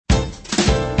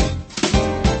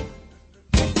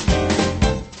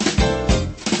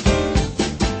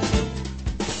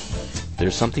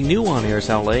There's something new on Airs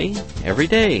LA every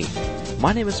day.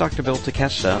 My name is Dr. Bill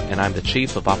Takeshita, and I'm the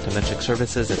Chief of Optometric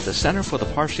Services at the Center for the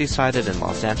Partially Sighted in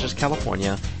Los Angeles,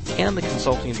 California, and the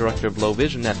Consulting Director of Low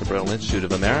Vision at the Braille Institute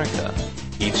of America.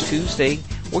 Each Tuesday,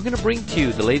 we're going to bring to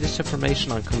you the latest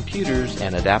information on computers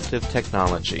and adaptive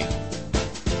technology.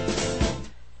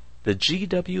 The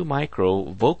GW Micro,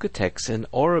 Vocatex, and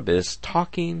Orabis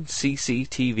talking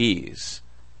CCTVs.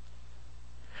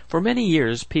 For many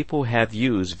years, people have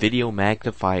used video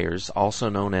magnifiers, also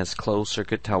known as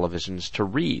closed-circuit televisions, to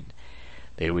read.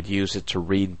 They would use it to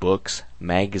read books,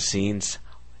 magazines,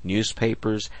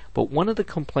 newspapers, but one of the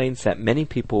complaints that many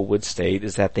people would state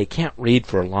is that they can't read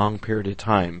for a long period of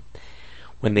time.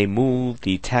 When they move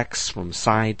the text from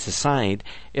side to side,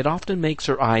 it often makes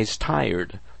their eyes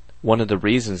tired. One of the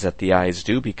reasons that the eyes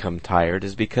do become tired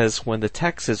is because when the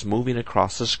text is moving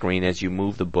across the screen as you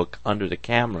move the book under the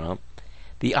camera,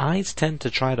 the eyes tend to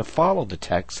try to follow the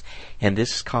text, and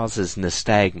this causes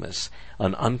nystagmus,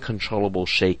 an uncontrollable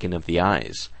shaking of the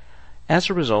eyes. As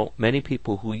a result, many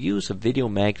people who use a video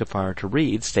magnifier to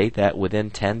read state that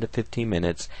within 10 to 15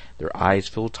 minutes their eyes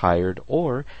feel tired,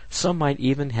 or some might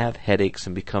even have headaches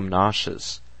and become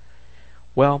nauseous.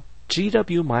 Well,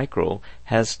 GW Micro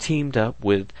has teamed up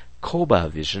with Coba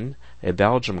Vision, a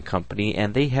Belgium company,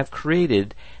 and they have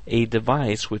created a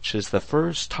device which is the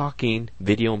first talking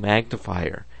video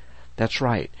magnifier. That's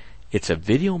right, it's a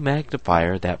video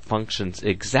magnifier that functions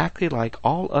exactly like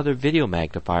all other video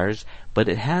magnifiers, but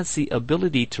it has the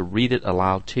ability to read it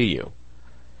aloud to you.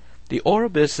 The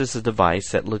Orabis is a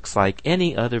device that looks like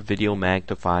any other video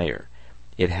magnifier.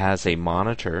 It has a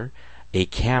monitor, a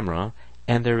camera,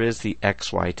 and there is the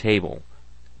XY table.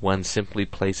 One simply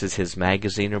places his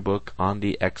magazine or book on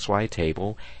the XY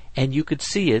table, and you could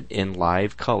see it in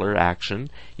live color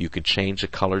action. You could change the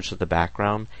colors of the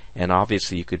background, and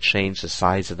obviously you could change the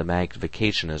size of the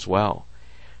magnification as well.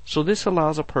 So this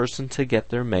allows a person to get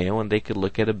their mail, and they could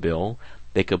look at a bill,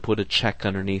 they could put a check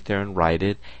underneath there and write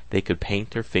it, they could paint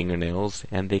their fingernails,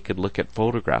 and they could look at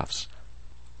photographs.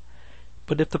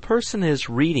 But if the person is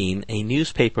reading a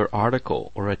newspaper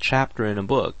article or a chapter in a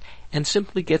book and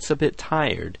simply gets a bit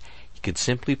tired, you can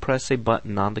simply press a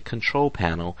button on the control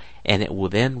panel and it will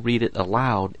then read it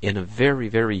aloud in a very,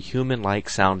 very human-like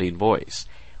sounding voice.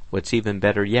 What's even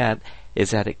better yet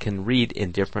is that it can read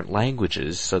in different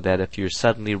languages, so that if you're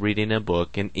suddenly reading a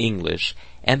book in English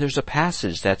and there's a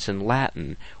passage that's in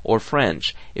Latin or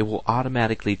French, it will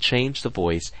automatically change the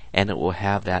voice and it will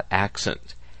have that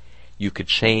accent. You could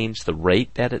change the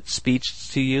rate that it speaks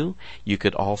to you. You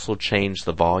could also change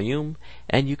the volume,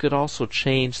 and you could also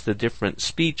change the different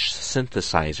speech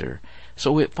synthesizer.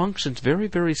 So it functions very,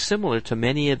 very similar to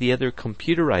many of the other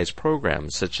computerized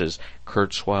programs such as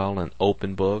Kurzweil and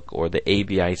OpenBook or the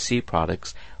ABIC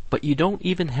products, but you don't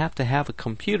even have to have a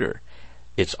computer.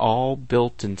 It's all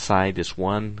built inside this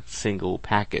one single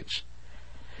package.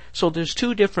 So there's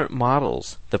two different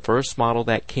models. The first model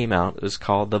that came out is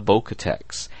called the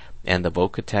Vocatex. And the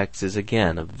Vocatex is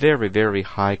again a very, very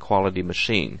high quality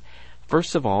machine.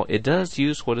 First of all, it does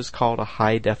use what is called a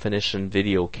high definition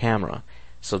video camera.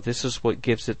 So this is what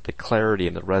gives it the clarity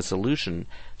and the resolution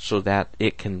so that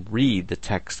it can read the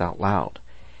text out loud.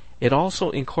 It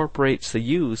also incorporates the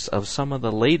use of some of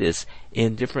the latest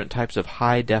in different types of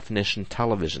high definition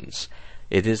televisions.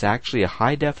 It is actually a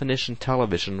high-definition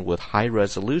television with high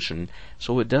resolution,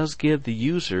 so it does give the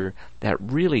user that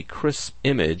really crisp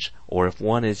image, or if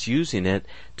one is using it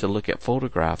to look at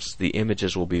photographs, the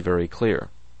images will be very clear.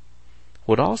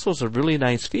 What also is a really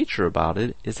nice feature about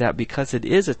it is that because it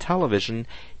is a television,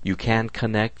 you can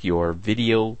connect your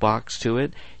video box to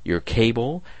it, your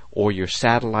cable, or your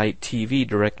satellite TV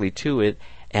directly to it,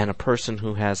 and a person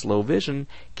who has low vision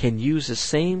can use the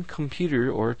same computer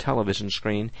or television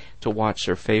screen to watch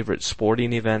their favorite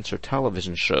sporting events or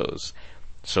television shows.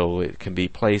 So it can be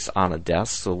placed on a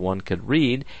desk so one could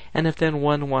read, and if then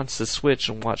one wants to switch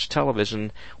and watch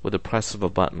television with the press of a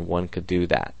button, one could do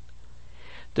that.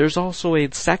 There's also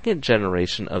a second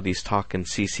generation of these talking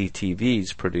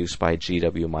CCTVs produced by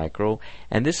GW Micro,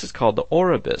 and this is called the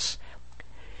Orabis.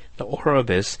 The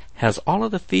Orabis has all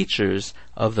of the features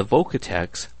of the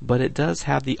Vocatex, but it does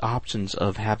have the options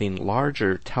of having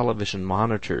larger television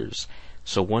monitors,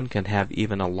 so one can have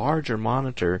even a larger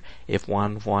monitor if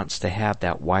one wants to have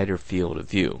that wider field of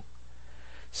view.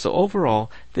 So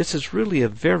overall, this is really a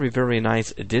very, very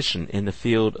nice addition in the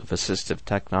field of assistive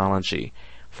technology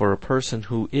for a person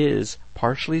who is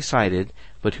partially sighted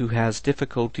but who has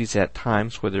difficulties at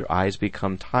times where their eyes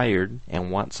become tired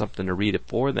and want something to read it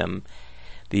for them.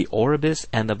 The Orabis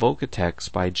and the Vocatex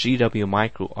by GW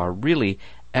Micro are really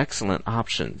excellent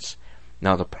options.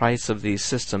 Now, the price of these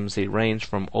systems, they range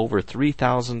from over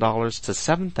 $3,000 to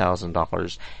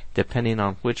 $7,000, depending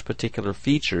on which particular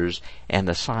features and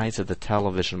the size of the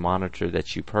television monitor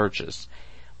that you purchase.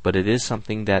 But it is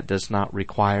something that does not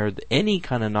require any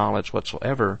kind of knowledge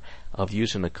whatsoever of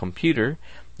using a computer.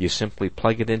 You simply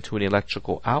plug it into an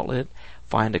electrical outlet,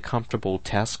 find a comfortable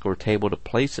desk or table to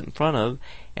place it in front of,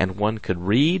 and one could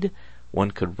read,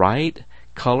 one could write,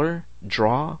 color,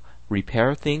 draw,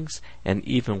 repair things, and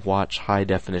even watch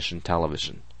high-definition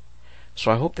television.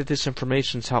 So I hope that this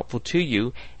information is helpful to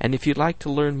you, and if you'd like to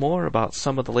learn more about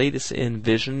some of the latest in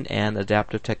vision and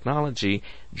adaptive technology,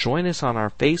 join us on our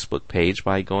Facebook page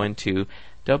by going to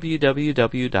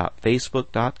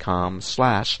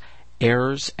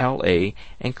www.facebook.com/errorsla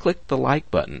and click the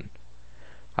like button.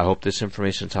 I hope this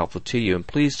information is helpful to you, and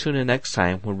please tune in next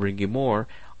time when we bring you more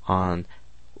on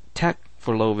Tech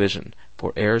for Low Vision.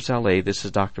 For Errors LA, this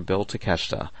is Dr. Bill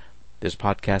Takeshita. This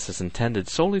podcast is intended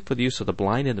solely for the use of the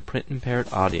blind and the print-impaired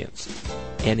audience.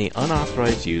 Any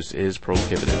unauthorized use is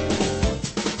prohibited.